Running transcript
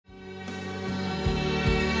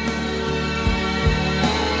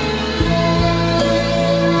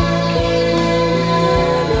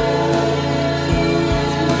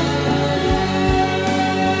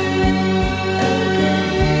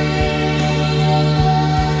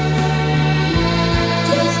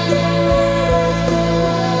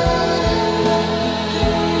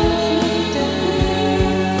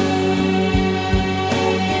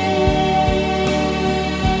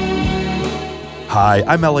Hi,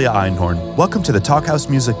 I'm Elia Einhorn. Welcome to the Talkhouse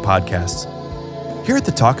Music Podcast. Here at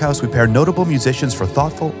the Talkhouse, we pair notable musicians for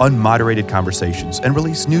thoughtful, unmoderated conversations and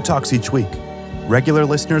release new talks each week. Regular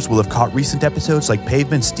listeners will have caught recent episodes like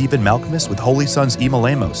Pavement's Stephen Malcolmus with Holy Son's Emil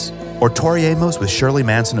Amos, or Tori Amos with Shirley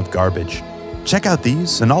Manson of Garbage. Check out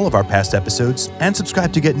these and all of our past episodes, and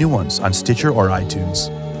subscribe to get new ones on Stitcher or iTunes.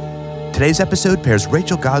 Today's episode pairs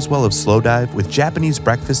Rachel Goswell of Slowdive with Japanese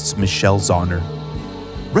Breakfast's Michelle Zauner.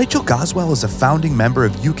 Rachel Goswell is a founding member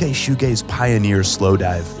of UK shoegaze pioneer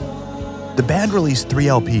Slowdive. The band released 3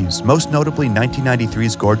 LPs, most notably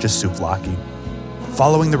 1993's Gorgeous Souvlaki.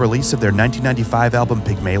 Following the release of their 1995 album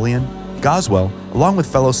Pygmalion, Goswell, along with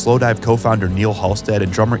fellow Slowdive co-founder Neil Halstead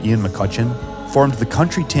and drummer Ian McCutcheon, formed the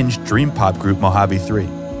country-tinged dream pop group Mojave 3,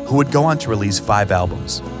 who would go on to release 5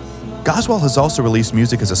 albums. Goswell has also released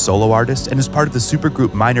music as a solo artist and is part of the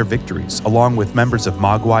supergroup Minor Victories, along with members of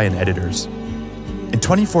Mogwai and Editors. In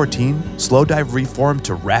 2014, Slowdive reformed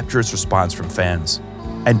to rapturous response from fans.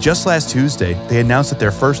 And just last Tuesday, they announced that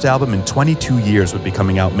their first album in 22 years would be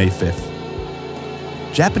coming out May 5th.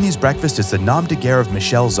 Japanese Breakfast is the nom de guerre of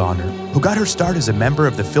Michelle Zauner, who got her start as a member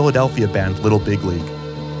of the Philadelphia band Little Big League.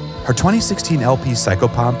 Her 2016 LP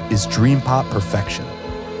Psychopomp is dream pop perfection.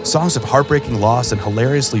 Songs of heartbreaking loss and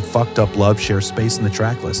hilariously fucked up love share space in the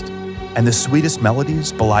tracklist, and the sweetest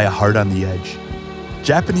melodies belie a heart on the edge.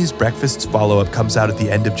 Japanese Breakfast's follow-up comes out at the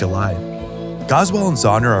end of July. Goswell and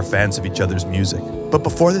Zauner are fans of each other's music, but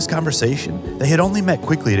before this conversation, they had only met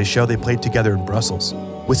quickly at a show they played together in Brussels.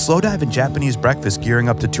 With Slowdive and Japanese Breakfast gearing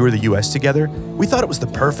up to tour the US together, we thought it was the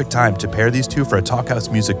perfect time to pair these two for a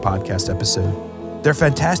Talkhouse Music Podcast episode. Their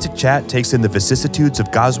fantastic chat takes in the vicissitudes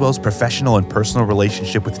of Goswell's professional and personal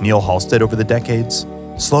relationship with Neil Halstead over the decades,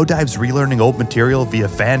 Slowdive's relearning old material via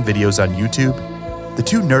fan videos on YouTube, the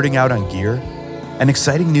two nerding out on gear, and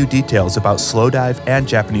exciting new details about Slowdive and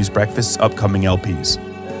Japanese Breakfast's upcoming LPs.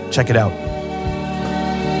 Check it out.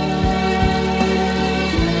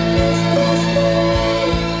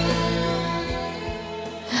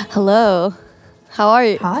 Hello. How are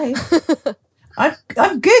you? Hi.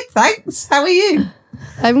 I'm good, thanks. How are you?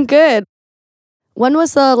 I'm good. When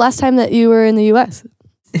was the last time that you were in the US?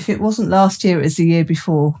 If it wasn't last year, it was the year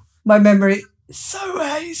before. My memory is so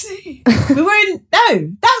hazy. We were in, no,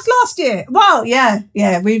 that was last year. Well, yeah,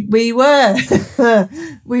 we were.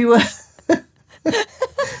 We were.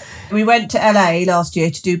 We went to LA last year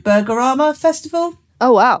to do Burgerama Festival.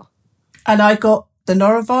 Oh, wow. And I got the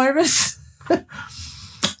norovirus.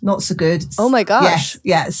 Not so good. Oh my gosh. Yes,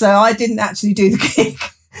 yeah. So I didn't actually do the gig.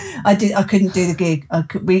 I couldn't do the gig.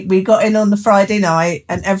 We got in on the Friday night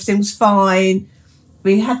and everything was fine.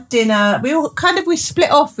 We had dinner. We split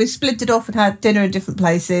off. We splintered off and had dinner in different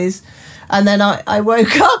places. And then I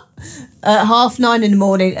woke up at 9:30 in the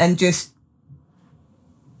morning and just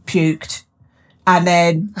puked. And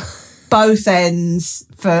then both ends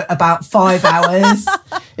for about 5 hours.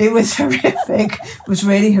 It was horrific. It was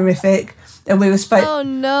really horrific. And we were supposed... Oh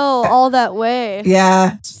no, all that way.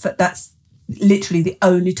 Yeah. That's literally the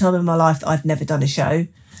only time in my life that I've never done a show.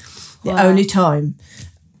 The only time.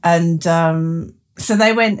 And so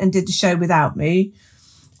they went and did the show without me.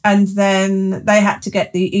 And then they had to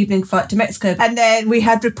get the evening flight to Mexico. And then we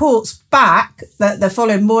had reports back that the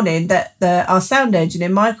following morning that our sound engineer,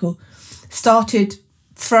 Michael, started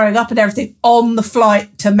throwing up and everything on the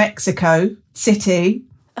flight to Mexico City.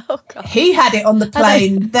 Oh, God. He had it on the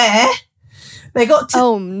plane there. They got to,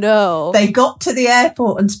 oh no! They got to the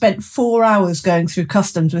airport and spent 4 hours going through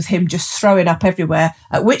customs with him just throwing up everywhere.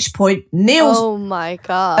 At which point Neil. Oh my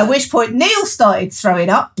God! At which point Neil started throwing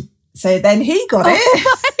up. So then he got it.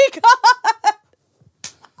 Oh my God!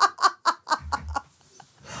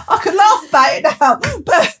 I can laugh about it now,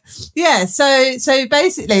 but yeah. So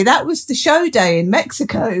basically, that was the show day in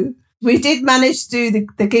Mexico. We did manage to do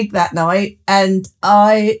the gig that night, and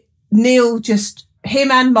Neil just.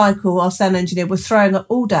 Him and Michael, our sound engineer, were throwing up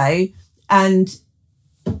all day, and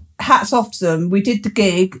hats off to them. We did the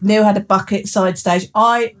gig. Neil had a bucket side stage.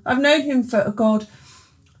 I've known him for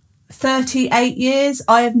 38 years.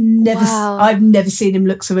 I've never seen him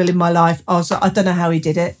look so ill in my life. I don't know how he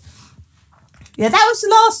did it. Yeah, that was the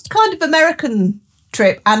last kind of American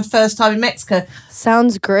trip and first time in Mexico.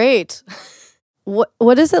 Sounds great.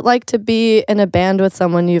 What is it like to be in a band with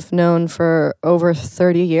someone you've known for over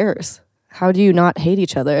 30 years? How do you not hate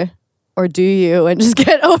each other? Or do you and just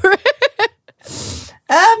get over it?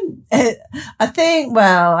 I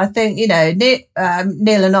think, you know,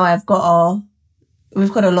 Neil and I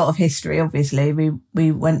we've got a lot of history, obviously.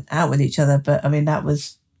 We went out with each other, but I mean, that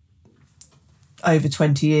was over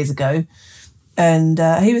 20 years ago. And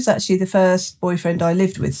he was actually the first boyfriend I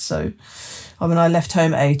lived with. So I mean, I left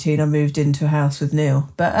home at 18. I moved into a house with Neil,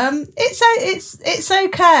 but it's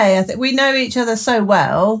okay. I think we know each other so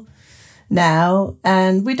well now,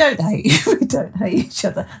 and we don't hate each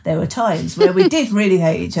other. There were times where we did really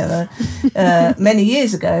hate each other many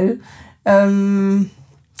years ago, but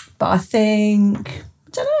I think, I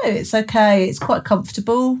don't know, it's okay. It's quite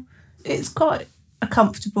comfortable. It's quite a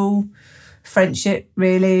comfortable friendship,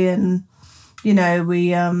 really. And you know,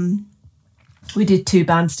 we did 2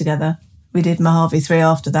 bands together. We did Mojave 3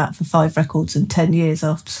 after that for 5 records and 10 years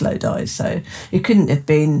after Slowdive. So it couldn't have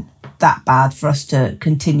been that bad for us to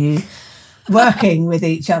continue working with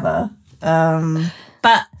each other.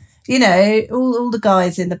 But, you know, all the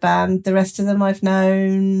guys in the band, the rest of them I've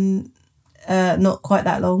known not quite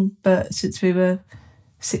that long, but since we were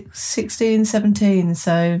 16, 17.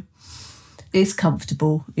 So it's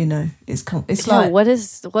comfortable, you know. It's like, what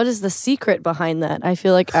is the secret behind that? I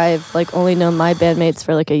feel like I've like only known my bandmates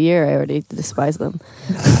for like a year. I already despise them.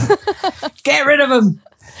 get rid of them.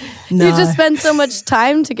 No. You just spend so much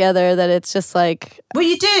time together that it's just like, well,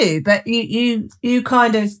 you do, but you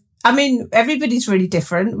kind of, I mean, everybody's really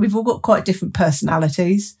different. We've all got quite different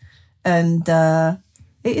personalities, and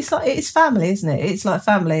it's like, it's family, isn't it? It's like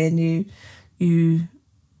family, and you.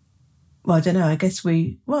 Well, I don't know. I guess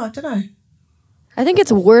I don't know. I think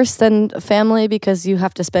it's worse than family because you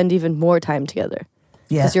have to spend even more time together.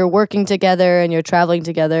 Yeah. Because you're working together and you're traveling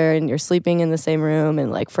together and you're sleeping in the same room.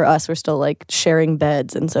 And like for us, we're still like sharing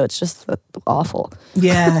beds. And so it's just awful.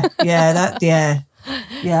 Yeah. Yeah,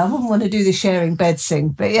 I wouldn't want to do the sharing beds thing.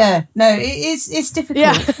 But yeah, no, it's difficult.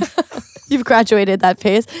 Yeah. You've graduated that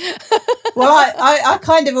phase. Well, I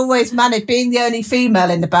kind of always managed, being the only female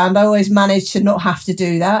in the band, I always managed to not have to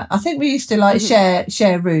do that. I think we used to like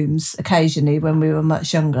share rooms occasionally when we were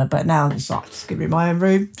much younger, but now it's like, just give me my own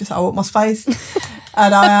room, just I want my space.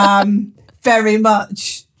 And I am very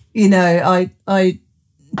much, you know, I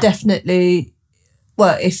definitely,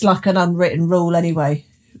 well, it's like an unwritten rule anyway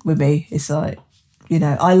with me. It's like, you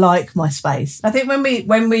know, I like my space. I think when we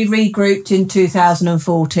regrouped in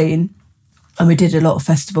 2014, and we did a lot of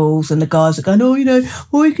festivals, and the guys are going, oh, you know,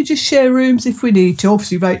 well, we could just share rooms if we need to.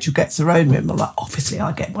 Obviously, Rachel gets her own room. I'm like, obviously,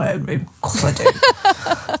 I get my own room. Of course I do.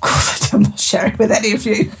 Of course I do. I'm not sharing with any of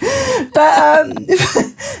you.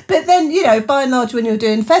 But then, you know, by and large, when you're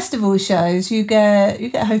doing festival shows, you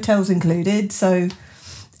get hotels included. So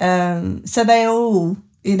they all,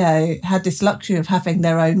 you know, had this luxury of having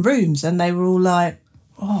their own rooms, and they were all like,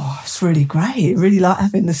 oh, it's really great. Really like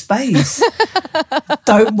having the space.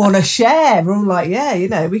 Don't want to share. We're all like, yeah, you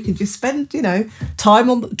know, we can just spend, you know, time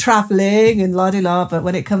on travelling and la-di-la. But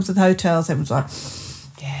when it comes to the hotels, everyone's like,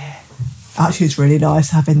 yeah, actually it's really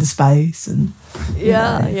nice having the space. And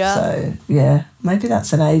yeah. So, yeah, maybe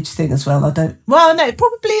that's an age thing as well. No, it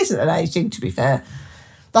probably isn't an age thing, to be fair.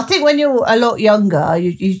 I think when you're a lot younger,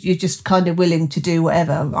 you're just kind of willing to do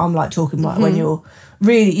whatever. I'm like talking like when you're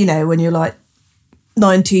really, you know, when you're like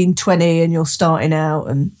 19, 20 and you're starting out.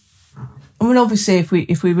 And I mean, obviously if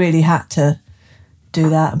we really had to do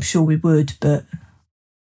that, I'm sure we would. But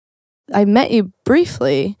I met you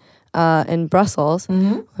briefly in Brussels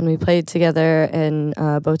when we played together in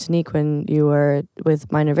Botanique when you were with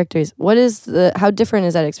Minor Victories. How different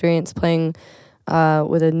is that experience playing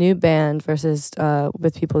with a new band versus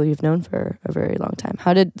with people you've known for a very long time?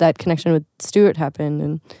 How did that connection with Stuart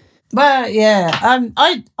happen? Well, yeah,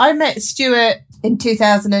 I met Stuart in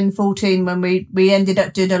 2014 when we ended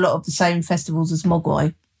up doing a lot of the same festivals as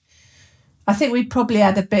Mogwai. I think we probably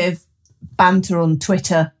had a bit of banter on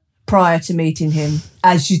Twitter prior to meeting him,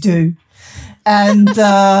 as you do. And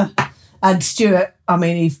Stuart, I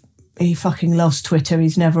mean, he fucking loves Twitter.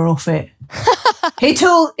 He's never off it. He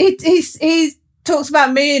talks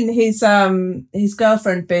about me and his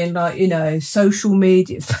girlfriend being like, you know, social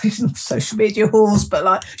media whores, but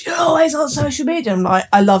like, you're always on social media. I'm like,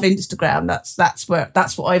 I love Instagram. That's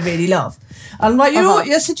what I really love. I'm like,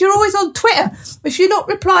 I said, you're always on Twitter. If you're not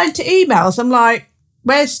replying to emails, I'm like,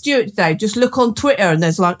 where's Stuart today? Just look on Twitter and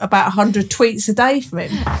there's like about 100 tweets a day from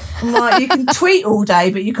him. I'm like, you can tweet all day,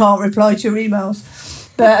 but you can't reply to your emails.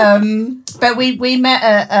 But we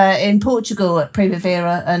met in Portugal at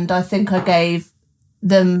Primavera, and I think I gave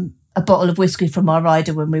them a bottle of whiskey from my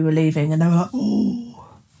rider when we were leaving, and they were like, oh,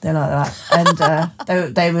 they're like that,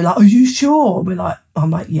 and they were like, are you sure? I'm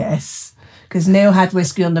like, yes, because Neil had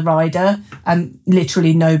whiskey on the rider, and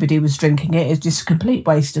literally nobody was drinking it. It's just a complete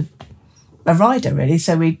waste of a rider, really.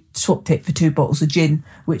 So we swapped it for 2 bottles of gin,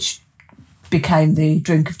 which became the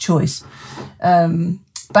drink of choice.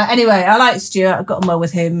 But anyway, I like Stuart. I got on well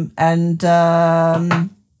with him. And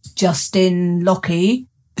Justin Lockie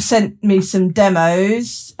sent me some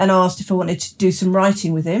demos and asked if I wanted to do some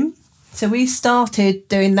writing with him. So we started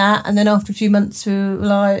doing that, and then after a few months we were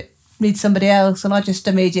like, need somebody else, and I just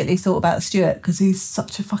immediately thought about Stuart because he's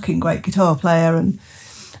such a fucking great guitar player, and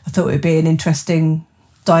I thought it would be an interesting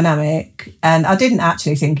dynamic, and I didn't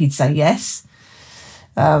actually think he'd say yes.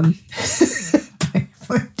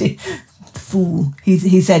 Fool.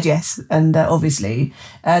 He said yes, and obviously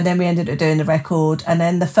then we ended up doing the record, and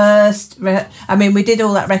then the first we did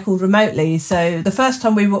all that record remotely, so the first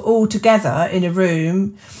time we were all together in a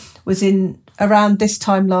room was in around this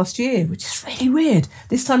time last year, which is really weird.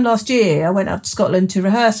 This time last year I went up to Scotland to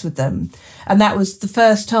rehearse with them, and that was the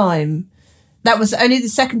first time. That was only the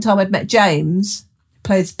second time I'd met James, who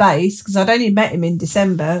plays bass, because I'd only met him in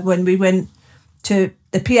December when we went to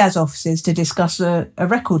the Piaz offices to discuss a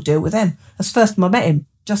record deal with them. That's the first time I met him.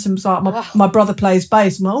 Justin was like, my brother plays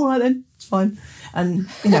bass. I'm like, all right then, it's fine. And,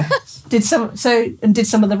 did some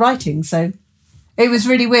of the writing. So it was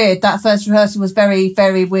really weird. That first rehearsal was very,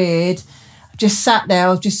 very weird. I just sat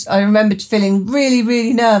there. I remember feeling really,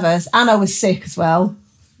 really nervous. And I was sick as well.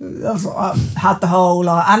 I had the whole,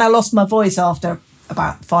 and I lost my voice after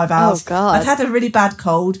about 5 hours. Oh, God. I'd had a really bad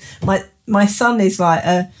cold. My son is like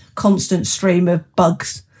a constant stream of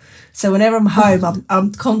bugs. So whenever I'm home,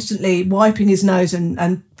 I'm constantly wiping his nose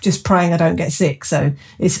and just praying I don't get sick. So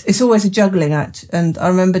it's always a juggling act. And I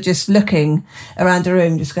remember just looking around the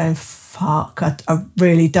room, just going, fuck, I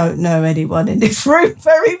really don't know anyone in this room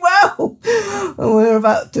very well. And we're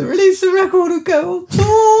about to release a record and go on tour.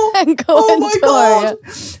 Oh my God.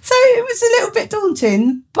 Yeah. So it was a little bit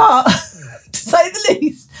daunting, but to say the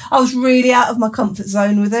least, I was really out of my comfort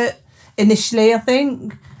zone with it initially, I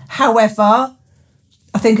think. However,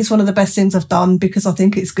 I think it's one of the best things I've done because I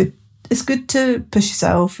think it's good. It's good to push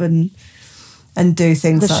yourself and do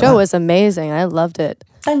things. The show was amazing. I loved it.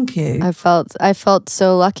 Thank you. I felt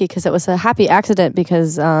so lucky because it was a happy accident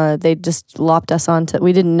because they just lopped us onto.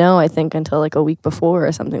 We didn't know, I think, until like a week before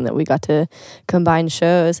or something that we got to combine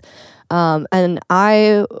shows, and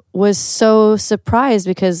I was so surprised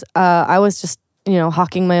because I was just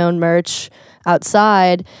hawking my own merch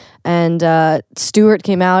outside, and Stuart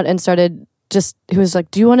came out and started. He was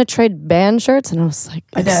like, do you want to trade band shirts? And I was like,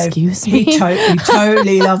 excuse me? He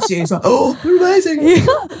totally loves you. He's like, oh, you're amazing. Yeah,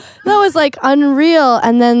 that was like unreal.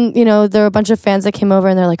 And then, there were a bunch of fans that came over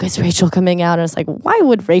and they're like, is Rachel coming out? And I was like, why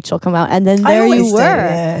would Rachel come out? And then there you were.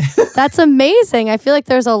 Yeah. That's amazing. I feel like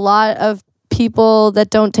there's a lot of people that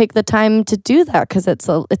don't take the time to do that because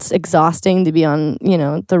it's exhausting to be on,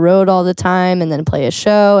 the road all the time and then play a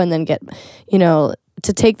show and then get,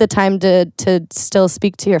 to take the time to still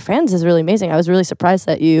speak to your fans is really amazing. I was really surprised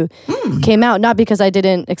that you came out, not because I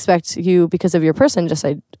didn't expect you because of your person, just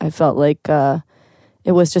I felt like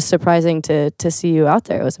it was just surprising to see you out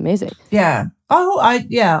there. It was amazing. Yeah.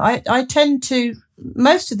 I tend to,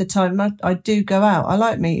 most of the time I do go out. I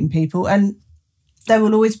like meeting people, and there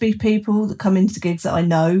will always be people that come into gigs that I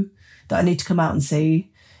know that I need to come out and see.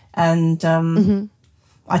 And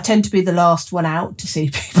I tend to be the last one out to see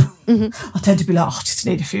people. I tend to be like, I just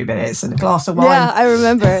need a few minutes and a glass of wine. Yeah, I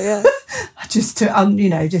remember. Yeah, just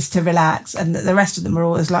to relax. And the rest of them are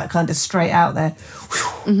always like kind of straight out there.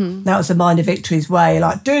 That was the Minor Victories way.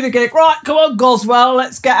 Like, do the gig, right? Come on, Goswell,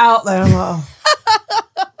 let's get out there. I'm like,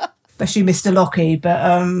 oh. Especially Mr. Lockie, but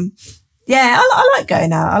I like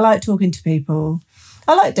going out. I like talking to people.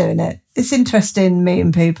 I like doing it. It's interesting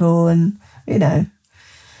meeting people, and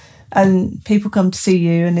and people come to see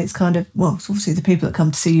you, and it's kind of, it's obviously the people that come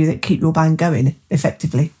to see you that keep your band going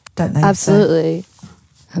effectively, don't they? Absolutely.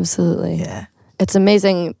 Absolutely. Yeah. It's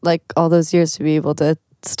amazing, like, all those years to be able to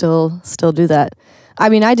still do that. I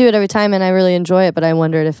mean, I do it every time and I really enjoy it, but I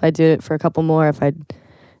wondered if I did it for a couple more, if I'd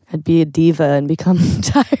be a diva and become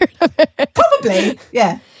tired of it. Probably,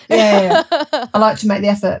 yeah. Yeah. I like to make the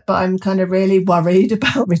effort, but I'm kind of really worried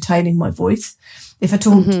about retaining my voice. If I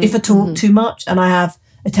talk too much, and I have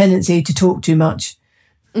a tendency to talk too much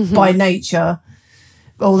by nature.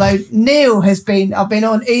 Although Neil I've been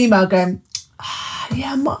on email going,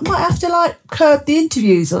 I might have to curb the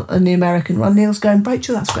interviews on the American run. Neil's going,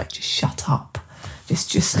 Rachel, that's great, just shut up.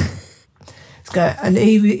 Just go. And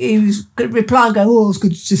he was replying, going, it's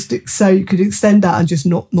good to just say you could extend that and just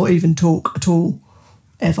not even talk at all,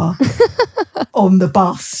 ever. On the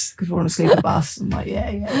bus, because we're on a sleeper bus. I'm like,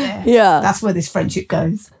 yeah. That's where this friendship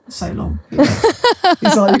goes. So long. Yeah.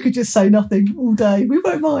 It's like, you could just say nothing all day. We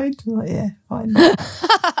won't mind. I'm like, yeah, fine.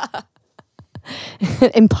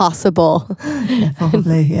 Impossible. Yeah,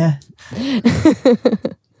 probably, yeah.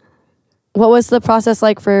 What was the process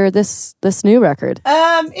like for this new record?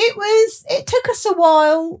 It took us a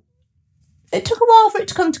while. It took a while for it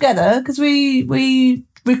to come together because we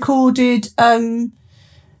recorded.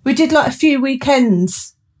 We did like a few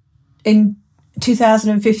weekends in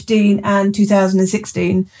 2015 and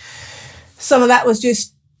 2016. Some of that was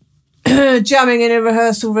just jamming in a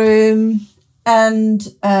rehearsal room and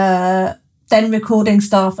then recording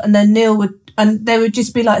stuff. And then there would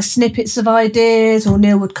just be like snippets of ideas, or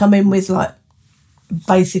Neil would come in with like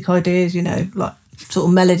basic ideas, you know, like sort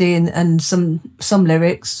of melody and some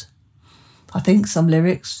lyrics. I think some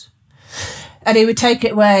lyrics. And he would take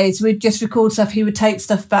it away. So we'd just record stuff. He would take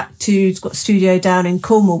stuff back to, he's got a studio down in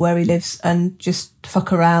Cornwall where he lives, and just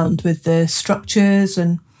fuck around with the structures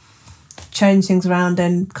and change things around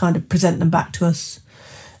and kind of present them back to us.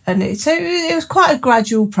 And it was quite a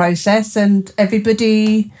gradual process, and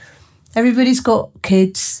everybody's got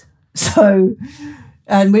kids. So,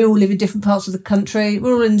 and we all live in different parts of the country.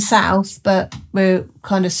 We're all in the south, but we're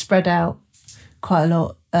kind of spread out quite a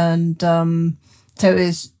lot. And so it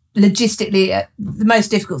was logistically, the most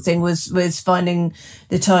difficult thing was finding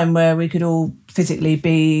the time where we could all physically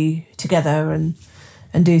be together and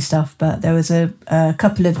do stuff. But there was a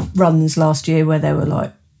couple of runs last year where there were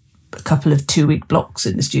like a couple of 2-week blocks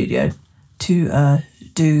in the studio to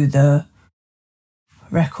do the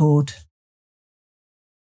record.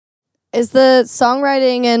 Is the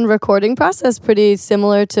songwriting and recording process pretty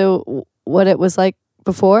similar to what it was like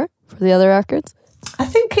before for the other records? I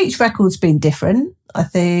think each record's been different. I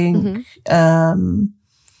think, to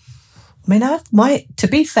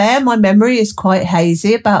be fair, my memory is quite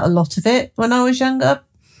hazy about a lot of it when I was younger.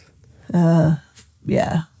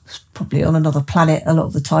 It's probably on another planet a lot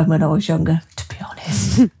of the time when I was younger, to be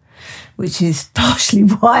honest, which is partially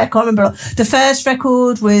why I can't remember. The first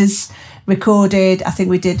record was recorded, I think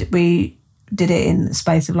we did it in the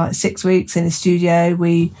space of like 6 weeks in the studio.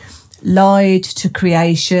 We lied to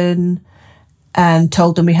Creation and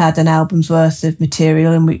told them we had an album's worth of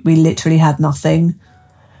material, and we literally had nothing.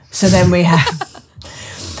 So then we had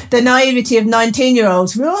the naivety of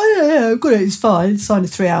 19-year-olds. Oh, yeah, got it, it's fine. Signed a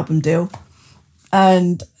 3-album deal.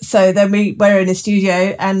 And so then we were in a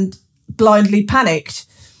studio and blindly panicked.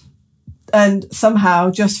 And somehow,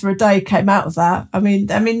 just for a day, came out of that. I mean,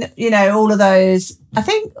 you know, all of those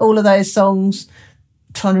songs,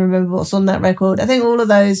 trying to remember what's on that record, I think all of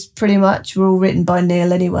those pretty much were all written by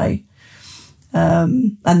Neil anyway.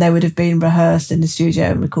 And they would have been rehearsed in the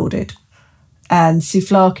studio and recorded. And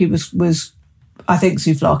Souflaki was I think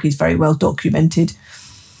Souflaki's very well documented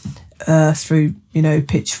through, you know,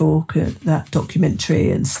 Pitchfork, that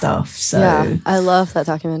documentary and stuff. So yeah, I love that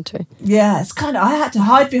documentary. Yeah, it's kind of, I had to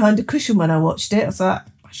hide behind a cushion when I watched it. I was like,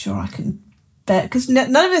 I'm sure I can bet, because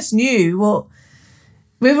none of us knew what,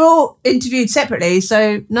 we were all interviewed separately,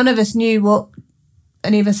 so none of us knew what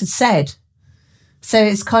any of us had said. So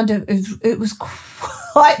it's kind of, it was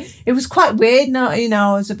quite weird. No, you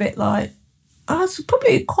know, I was a bit like, I was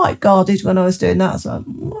probably quite guarded when I was doing that. I was like,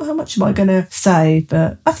 how much am I going to say?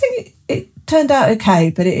 But I think it turned out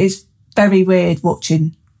okay, but it is very weird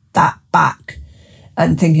watching that back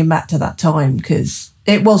and thinking back to that time, because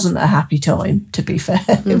it wasn't a happy time, to be fair.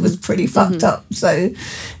 Mm-hmm. It was pretty fucked up. So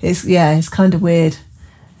it's kind of weird.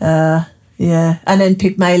 And then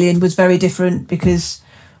Pygmalion was very different, because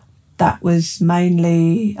that was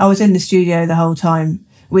mainly, I was in the studio the whole time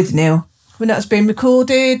with Neil when that was being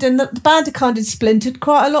recorded, and the band had kind of splintered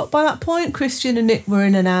quite a lot by that point. Christian and Nick were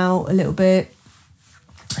in and out a little bit.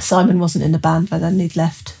 Simon wasn't in the band by then, he'd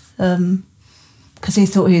left because he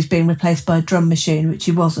thought he was being replaced by a drum machine, which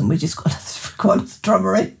he wasn't. We just got a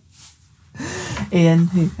drummer in, Ian,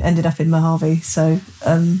 who ended up in Mojave. So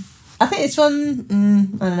I think it's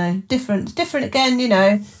one, I don't know, different again, you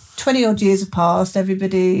know, 20 odd years have passed.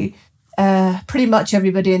 Everybody, pretty much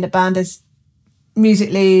everybody in the band has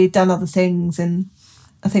musically done other things, and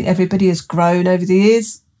I think everybody has grown over the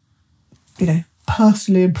years, you know,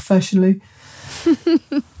 personally and professionally.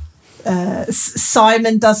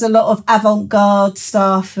 Simon does a lot of avant-garde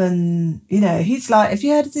stuff, and, you know, he's like, have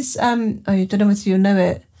you heard of this, I don't know whether you'll know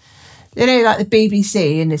it, you know, like the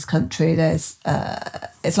BBC in this country, there's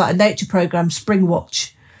it's like a nature programme, Spring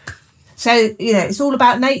Watch. So, you know, it's all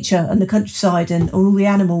about nature and the countryside and all the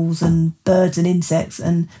animals and birds and insects.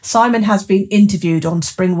 And Simon has been interviewed on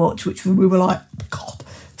Spring Watch, which we were like, God,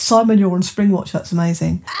 Simon, you're on Spring Watch. That's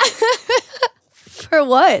amazing. For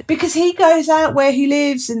what? Because he goes out where he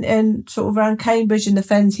lives and sort of around Cambridge and the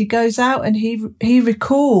Fens. He goes out and he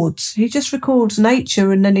records. He just records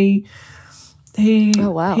nature, and then he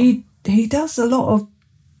oh, wow. He does a lot of...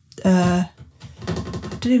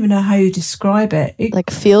 I don't even know how you describe it.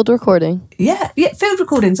 Like field recording. Yeah, field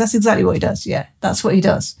recordings. That's exactly what he does. Yeah, that's what he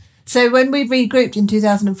does. So when we regrouped in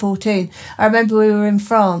 2014, I remember we were in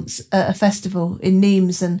France at a festival in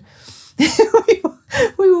Nîmes, and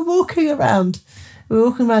we were walking around. We were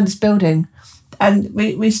walking around this building, And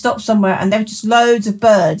we stopped somewhere and there were just loads of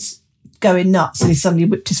birds going nuts. And he suddenly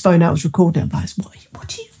whipped his phone out, was recording it. I'm like,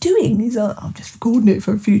 what are you doing? He's like, I'm just recording it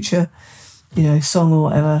for a future, song or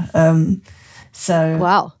whatever. So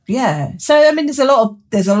wow. Yeah. So I mean, there's a lot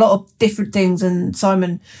of different things, and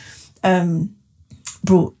Simon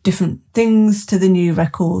brought different things to the new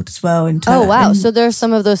record as well. Oh wow! So there's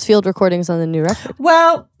some of those field recordings on the new record.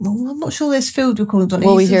 Well, I'm not sure there's field recordings on it.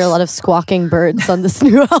 Well, we hear a lot of squawking birds on this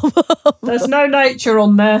new album. There's no nature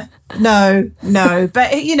on there. No.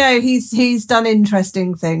 But he's done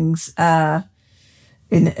interesting things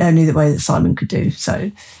in only the way that Simon could do.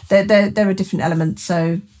 So there are different elements.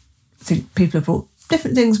 So I think people have brought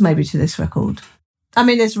different things maybe to this record. I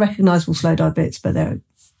mean, there's recognisable Slowdive bits, but there are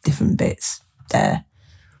different bits there.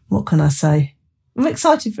 What can I say? I'm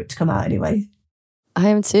excited for it to come out anyway. I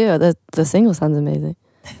am too. The single sounds amazing.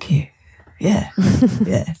 Thank you. Yeah.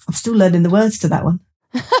 Yeah. I'm still learning the words to that one.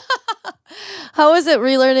 How was it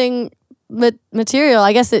relearning material?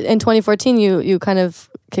 I guess in 2014 you kind of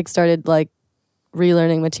kickstarted like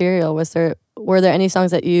relearning material. Were there any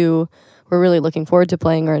songs that you were really looking forward to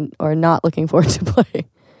playing or not looking forward to playing?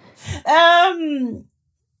 I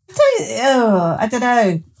don't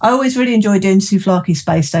know. I always really enjoy doing Souvlaki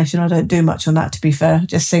Space Station. I don't do much on that, to be fair,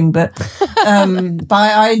 just sing. But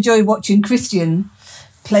I enjoy watching Christian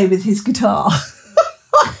play with his guitar.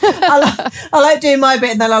 I like doing my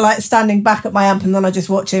bit, and then I like standing back at my amp, and then I just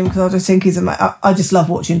watch him because I just think I just love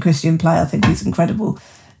watching Christian play. I think he's incredible.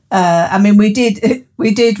 I mean, we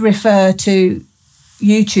did refer to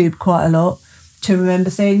YouTube quite a lot to remember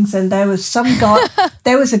things, and there was a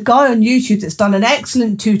guy on YouTube that's done an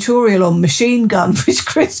excellent tutorial on Machine Gun, which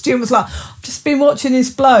Christian was like, I've just been watching this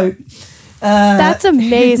bloke. That's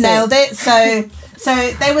amazing. Nailed it. So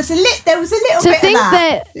there was a little to bit think of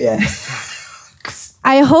that. Yeah.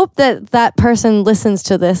 I hope that person listens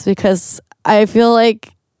to this, because I feel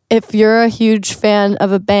like if you're a huge fan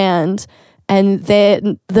of a band and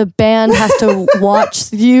the band has to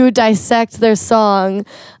watch you dissect their song,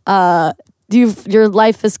 your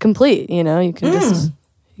life is complete. You can just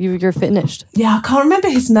you're finished. Yeah, I can't remember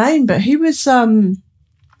his name, but he was. I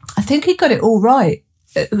think he got it all right.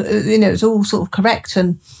 It was all sort of correct,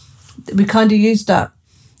 and we kind of used that.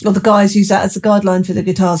 Or the guys use that as a guideline for the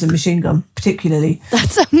guitars and Machine Gun, particularly.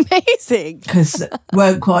 That's amazing. Because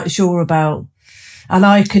weren't quite sure about, and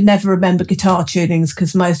I could never remember guitar tunings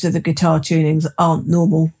because most of the guitar tunings aren't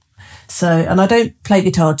normal. So, and I don't play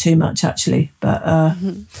guitar too much actually, but I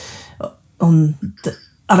don't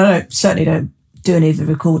know, certainly don't do any of the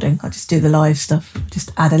recording. I just do the live stuff,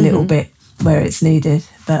 just add a little bit where it's needed.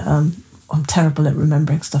 But I'm terrible at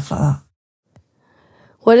remembering stuff like that.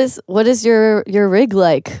 What is your rig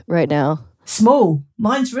like right now? Small.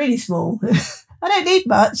 Mine's really small. I don't need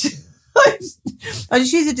much. I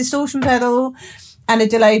just use a distortion pedal and a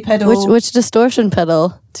delay pedal. Which distortion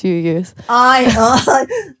pedal do you use? I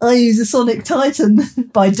use a Sonic Titan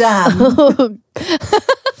by Dan.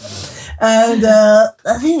 And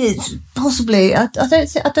I think it's possibly I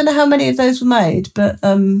don't know how many of those were made, but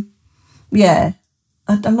yeah,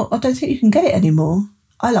 I don't think you can get it anymore.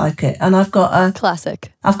 I like it, and I've got a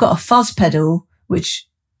classic. I've got a fuzz pedal which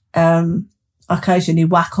I occasionally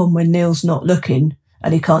whack on when Neil's not looking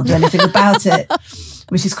and he can't do anything about it,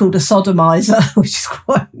 which is called a sodomizer, which is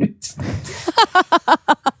quite.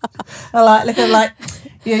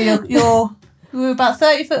 You're about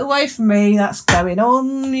 30 foot away from me. That's going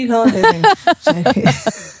on. You can't do anything.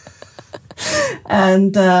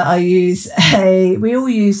 And we all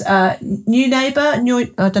use New Neighbour. I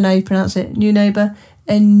don't know how you pronounce it. New Neighbour.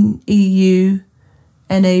 NEUNABER,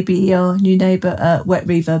 New Neighbour wet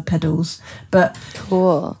reverb pedals. But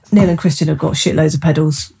cool. Neil and Christian have got shitloads of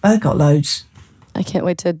pedals. They've got loads. I can't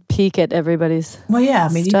wait to peek at everybody's. Well, yeah, I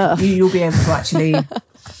mean, stuff. You'll be able to actually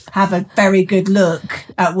have a very good look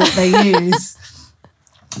at what they use.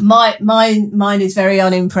 Mine is very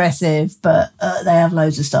unimpressive, but they have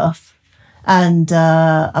loads of stuff. And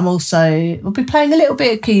we'll be playing a little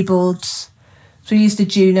bit of keyboards. So we used a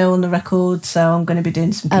Juno on the record, so I'm going to be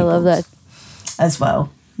doing some keyboards. I love that. As well.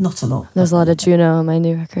 Not a lot. There's a lot of Juno on my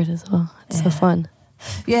new record as well. It's so fun.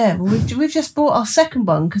 Yeah, well, we've just bought our second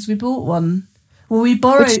one because we bought one. Well, we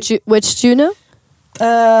borrowed... Which Juno?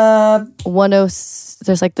 10.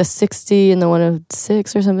 There's like the 60 and the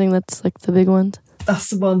 106 or something. That's like the big ones. That's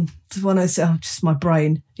the one. The 106. Oh, just my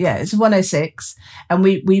brain. Yeah, it's a 106. And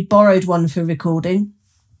we borrowed one for recording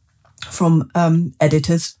from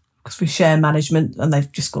editors because we share management and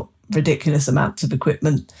they've just got ridiculous amounts of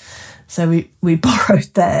equipment. So we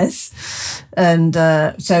borrowed theirs. And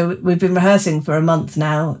so we've been rehearsing for a month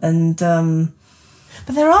now. And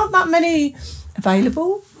but there aren't that many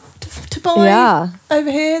available to to buy Yeah.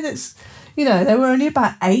 over here. That's, they were only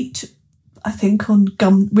about 8, I think, on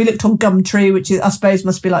we looked on Gumtree, which is, I suppose,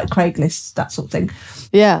 must be like Craigslist, that sort of thing.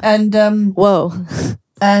 Yeah. And whoa.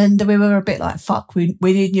 and we were a bit like, fuck, we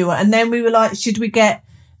need new one. And then we were like, should we get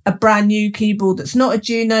a brand new keyboard that's not a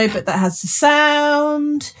Juno but that has the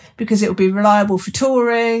sound, because it will be reliable for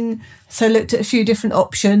touring? So looked at a few different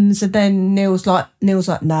options, and then Neil's like,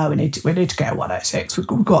 no, we need to get a 106. We've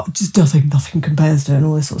got just nothing compares to it and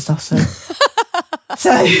all this sort of stuff. So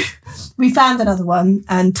so we found another one,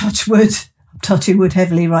 and touching wood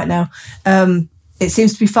heavily right now. It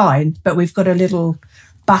seems to be fine, but we've got a little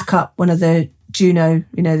backup, one of the Juno,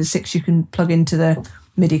 the 6 you can plug into the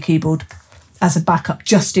MIDI keyboard as a backup,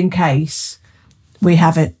 just in case we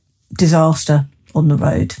have a disaster on the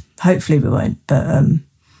road. Hopefully we won't, but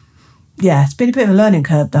yeah, it's been a bit of a learning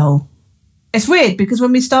curve, it's weird, because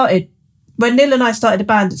when Neil and I started a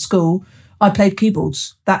band at school, I played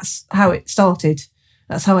keyboards. That's how it started.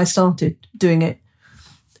 That's how I started doing it.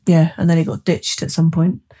 Yeah, and then it got ditched at some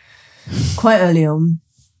point quite early on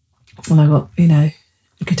when I got, a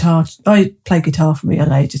guitar. I played guitar from a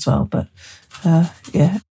young age as well, but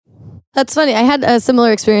yeah. That's funny. I had a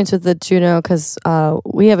similar experience with the Juno, because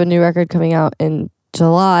we have a new record coming out in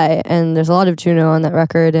July, and there's a lot of Juno on that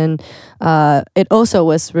record, and it also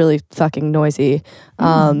was really fucking noisy.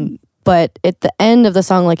 But at the end of the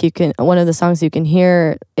song, one of the songs you can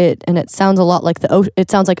hear it, and it sounds a lot like it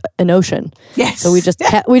sounds like an ocean. Yes. So we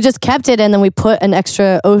just kept it, and then we put an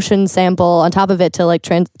extra ocean sample on top of it to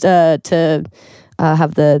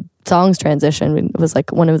have the songs transition. It was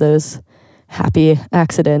like one of those happy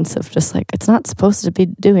accidents of just like, it's not supposed to be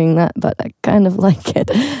doing that, but I kind of like it.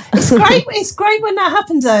 It's great when that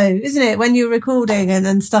happens, though, isn't it? When you're recording and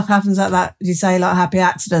then stuff happens like that, you say, like, happy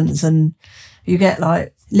accidents, and you get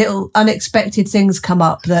like little unexpected things come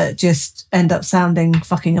up that just end up sounding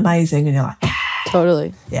fucking amazing, and you're like,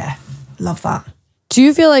 Totally. Yeah, love that. Do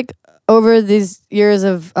you feel like over these years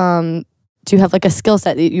of do you have like a skill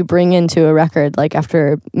set that you bring into a record, like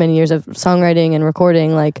after many years of songwriting and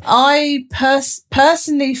recording? Like, I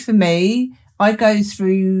personally, for me, I go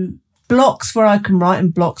through blocks where I can write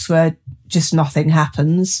and blocks where just nothing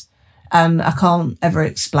happens, and I can't ever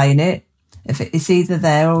explain it. If it's either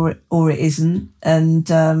there or it isn't. And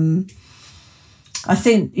I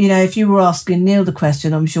think, if you were asking Neil the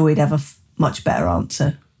question, I'm sure he'd have a much better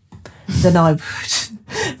answer than I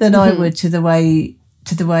would to the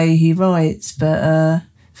way he writes. But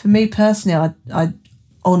for me personally, I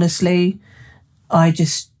honestly, I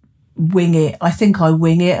just wing it. I think I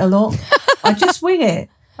wing it a lot. I just wing it.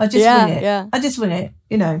 I just wing it. Yeah. I just wing it.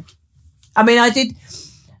 I mean,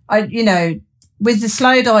 with the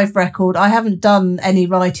Slowdive record, I haven't done any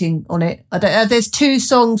writing on it. There's 2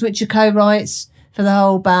 songs which are co-writes for the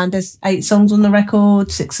whole band. There's 8 songs on the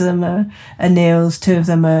record. 6 of them are Neil's. 2 of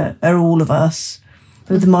them are all of us.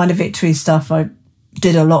 With the Minor Victory stuff, I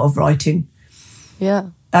did a lot of writing. Yeah.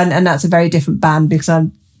 And that's a very different band, because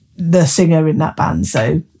I'm the singer in that band.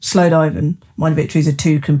 So Slowdive and Minor Victories are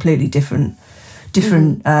 2 completely different,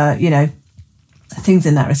 things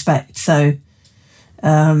in that respect. So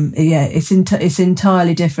it's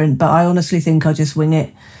entirely different, but I honestly think I just wing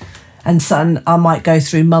it. And I might go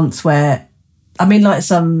through months where, I mean, like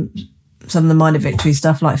some of the Minor Victory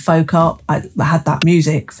stuff, like Folk Art, I had that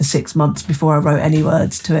music for 6 months before I wrote any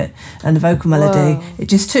words to it, and the vocal melody. Whoa. It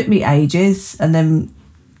just took me ages, and then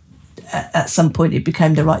at some point it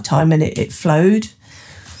became the right time and it flowed.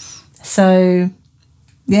 So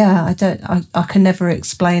yeah, I can never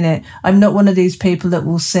explain it. I'm not one of these people that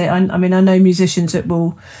will sit. I mean, I know musicians that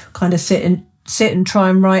will kind of sit and try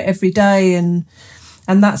and write every day, and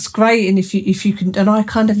that's great. And if you can, and I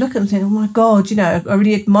kind of look at them and think, oh my God, I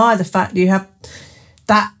really admire the fact that you have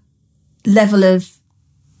that level of,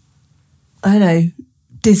 I don't know,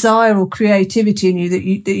 desire or creativity in you that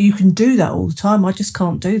you can do that all the time. I just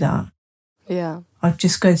can't do that. Yeah. I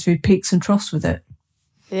just go through peaks and troughs with it.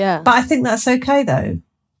 Yeah. But I think that's okay though.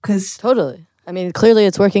 Because totally. I mean, clearly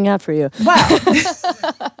it's working out for you. Well,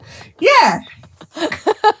 yeah.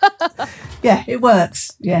 Yeah, it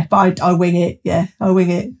works. Yeah, but I wing it. Yeah, I wing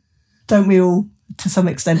it. Don't we all, to some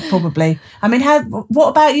extent, probably? I mean, what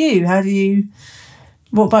about you?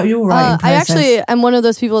 What about your writing process? I actually am one of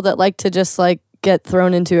those people that like to just like get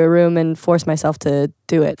thrown into a room and force myself to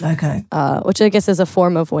do it. Okay. Which I guess is a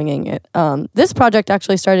form of winging it. This project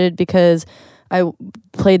actually started because I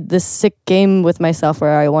played this sick game with myself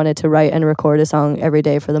where I wanted to write and record a song every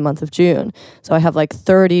day for the month of June. So I have like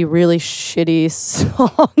 30 really shitty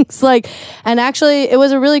songs. And actually it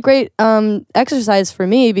was a really great exercise for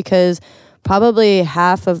me, because probably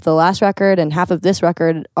half of the last record and half of this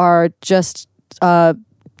record are just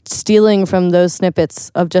stealing from those snippets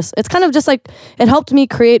of just, it's kind of just like, it helped me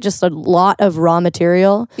create just a lot of raw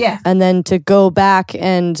material. Yeah. And then to go back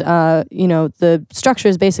and, the structure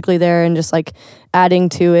is basically there and just like adding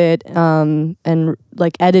to it and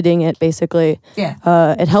like editing it basically. Yeah.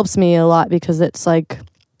 It helps me a lot because it's like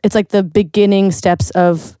the beginning steps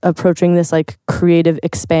of approaching this like creative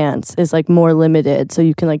expanse is like more limited. So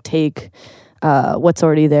you can like take what's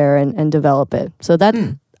already there and develop it. So that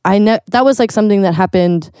that was like something that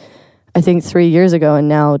happened, I think 3 years ago, and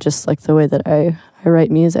now just like the way that I write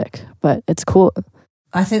music. But it's cool.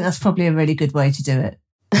 I think that's probably a really good way to do it.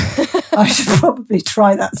 I should probably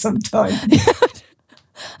try that sometime.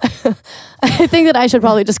 I think that I should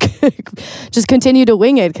probably just continue to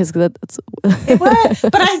wing it because that's it works.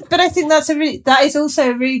 But I think that is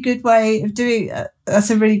also a really good way of doing. That's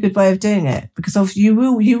a really good way of doing it because obviously you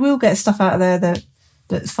will get stuff out of there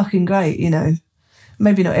that's fucking great. You know,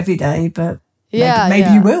 maybe not every day, but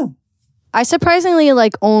maybe you will. I surprisingly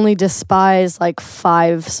like only despise like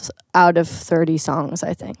 5 out of 30 songs.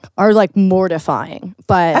 I think are like mortifying.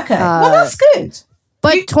 But okay, well that's good.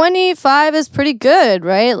 But 25 is pretty good,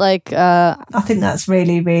 right? Like, I think that's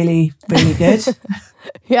really, really, really good.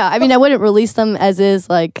 Yeah, I mean, I wouldn't release them as is,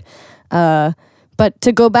 like, but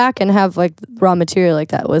to go back and have like raw material like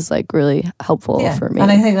that was like really helpful for me. And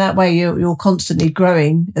I think that way you're constantly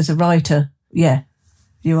growing as a writer. Yeah,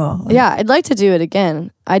 you are. Yeah, I'd like to do it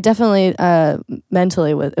again. I definitely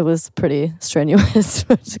mentally it was pretty strenuous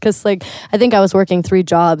because like I think I was working 3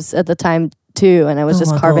 jobs at the time too, and I was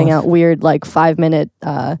just carving out weird like 5-minute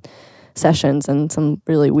sessions, and some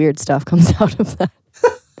really weird stuff comes out of that.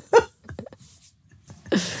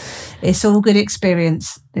 It's all good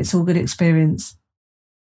experience.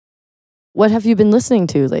 What have you been listening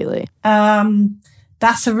to lately?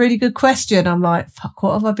 That's a really good question. I'm like, fuck,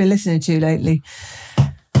 what have I been listening to lately?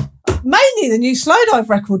 Mainly the new Slowdive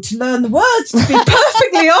record, to learn the words, to be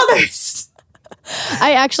perfectly honest.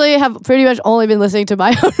 I actually have pretty much only been listening to my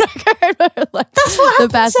own record like that's what happens,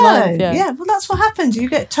 the past month. Yeah, well, that's what happens. You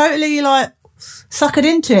get totally like suckered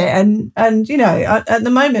into it, and you know, at the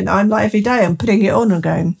moment, I'm like every day I'm putting it on and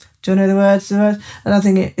going, do you know the words? And I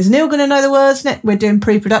think, is Neil going to know the words? We're doing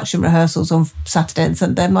pre-production rehearsals on Saturday and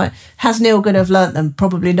Sunday. I'm like, has Neil going to have learnt them?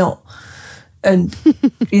 Probably not. And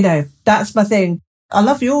you know, that's my thing. I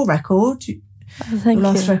love your record. Thank you.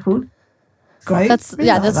 Last record. Great. That's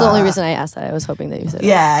that's the only reason I asked that. I was hoping that you said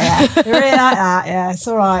yeah. You really like that. Yeah, it's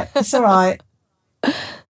all right.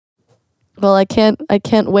 Well, I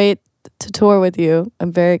can't wait to tour with you.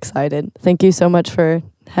 I'm very excited. Thank you so much for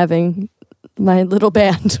having my little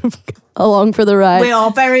band along for the ride. We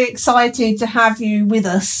are very excited to have you with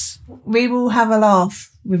us. We will have a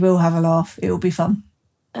laugh. It will be fun.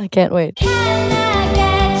 I can't wait.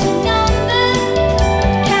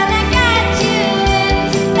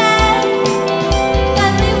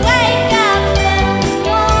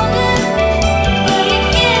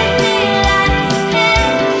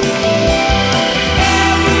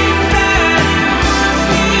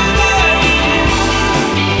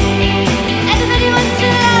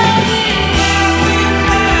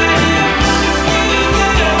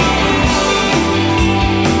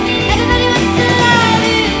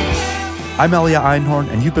 I'm Elia Einhorn,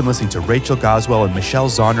 and you've been listening to Rachel Goswell and Michelle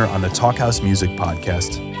Zauner on the Talkhouse Music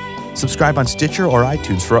Podcast. Subscribe on Stitcher or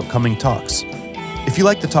iTunes for upcoming talks. If you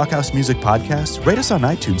like the Talkhouse Music Podcast, rate us on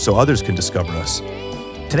iTunes so others can discover us.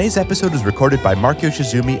 Today's episode was recorded by Mark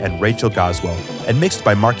Yoshizumi and Rachel Goswell, and mixed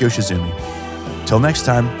by Mark Yoshizumi. Till next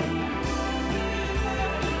time.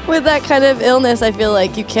 With that kind of illness, I feel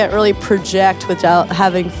like you can't really project without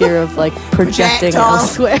having fear of like projecting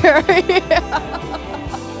elsewhere. Yeah.